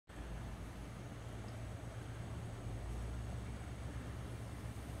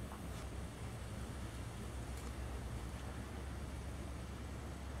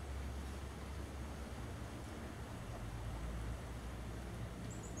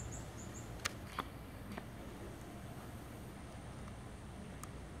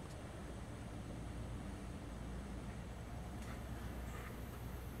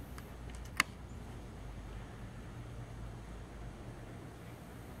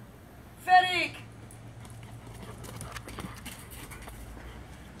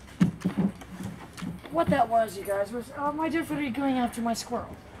what that was, you guys, was my dear Frederick going after my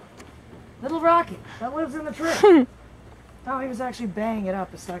squirrel. Little Rocky, that lives in the tree. Oh, he was actually banging it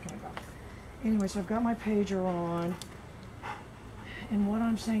up a second ago. Anyway, so I've got my pager on. And what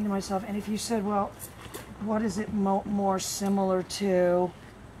I'm saying to myself, and if you said, well, what is it more similar to,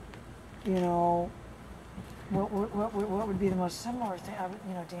 you know, what would be the most similar thing?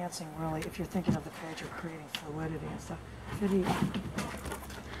 You know, dancing, really, if you're thinking of the pager creating fluidity and stuff.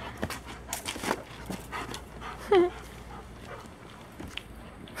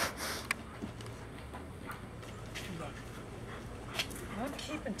 I'm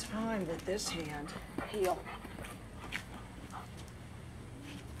keeping time with this hand. Heel.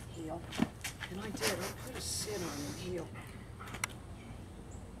 Heel. And I did. I put a sit on your heel.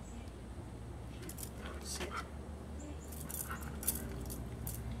 Sit.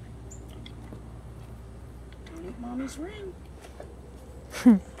 Don't eat mommy's ring.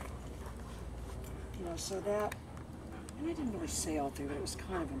 You know, so that, and I didn't really say all through, but it was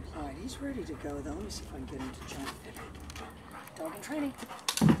kind of implied. He's ready to go, though. Let me see if I can get him to jump. Dog in training.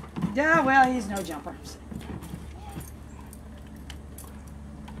 Yeah, well, he's no jumper.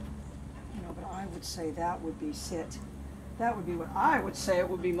 You know, but I would say that would be sit. That would be what I would say it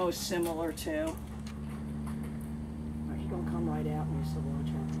would be most similar to. He's going to come right at me, so watch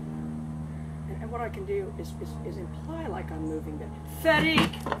out. And what I can do is imply like I'm moving them. Federic!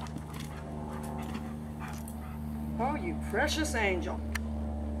 Oh, you precious angel.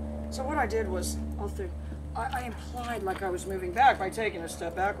 So what I did was, I implied like I was moving back by taking a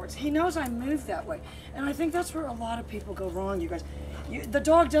step backwards. He knows I move that way. And I think that's where a lot of people go wrong, you guys. The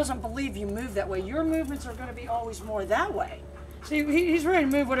dog doesn't believe you move that way. Your movements are going to be always more that way. See, he's ready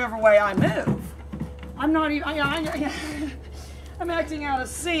to move whatever way I move. I'm not even, I'm acting out a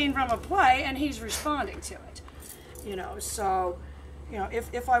scene from a play and he's responding to it. You know, so, you know,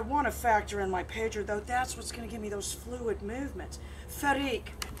 if I want to factor in my pager, though, that's what's going to give me those fluid movements.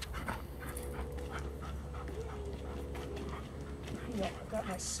 Federic. Yeah, I've got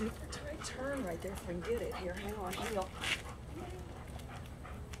my super tight turn right there if I can get it here. Hang on, heel.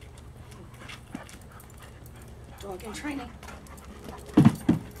 Dog in training.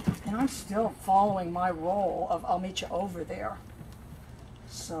 And I'm still following my role of I'll meet you over there.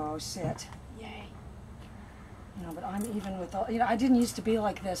 So sit. Yay. You know, but I'm even with all, you know, I didn't used to be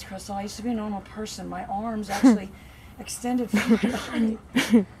like this, Crystal. I used to be a normal person. My arms actually extended from my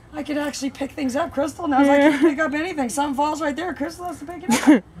body. I could actually pick things up, Crystal. Now I can't pick up anything. Something falls right there. Crystal has to pick it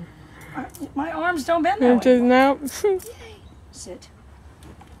up. My arms don't bend that way. No. Sit.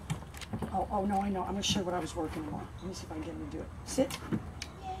 Oh, no, I know. I'm going to show you what I was working on. Let me see if I can get him to do it. Sit.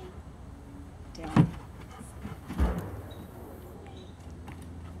 Down.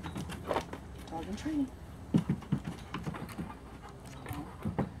 Dog in training.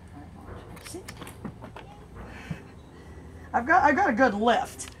 Sit. I've got a good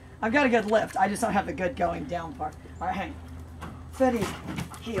lift. I've got a good lift. I just don't have the good going down part. All right, hang. Fetty,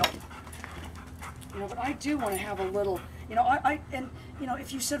 heel. You know, but I do want to have a little, you know, and you know,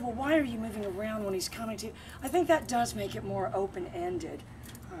 if you said, well, why are you moving around when he's coming to you? I think that does make it more open-ended.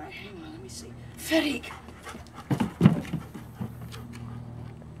 All right, hang on, let me see. Federic.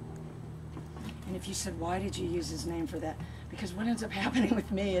 And if you said, why did you use his name for that? Because what ends up happening with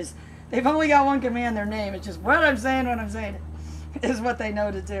me is they've only got one command, their name. It's just what I'm saying when I'm saying it is what they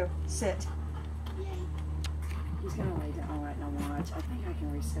know to do. Sit. Yay. He's going to lay down. All right, now watch. I think I can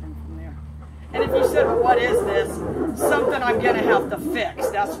reset him from there. And if you said, well, what is this? Something I'm going to have to fix.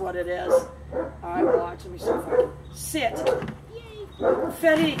 That's what it is. All right, watch. Let me see if I can. Sit. Yay.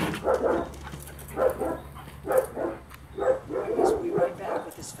 Federic.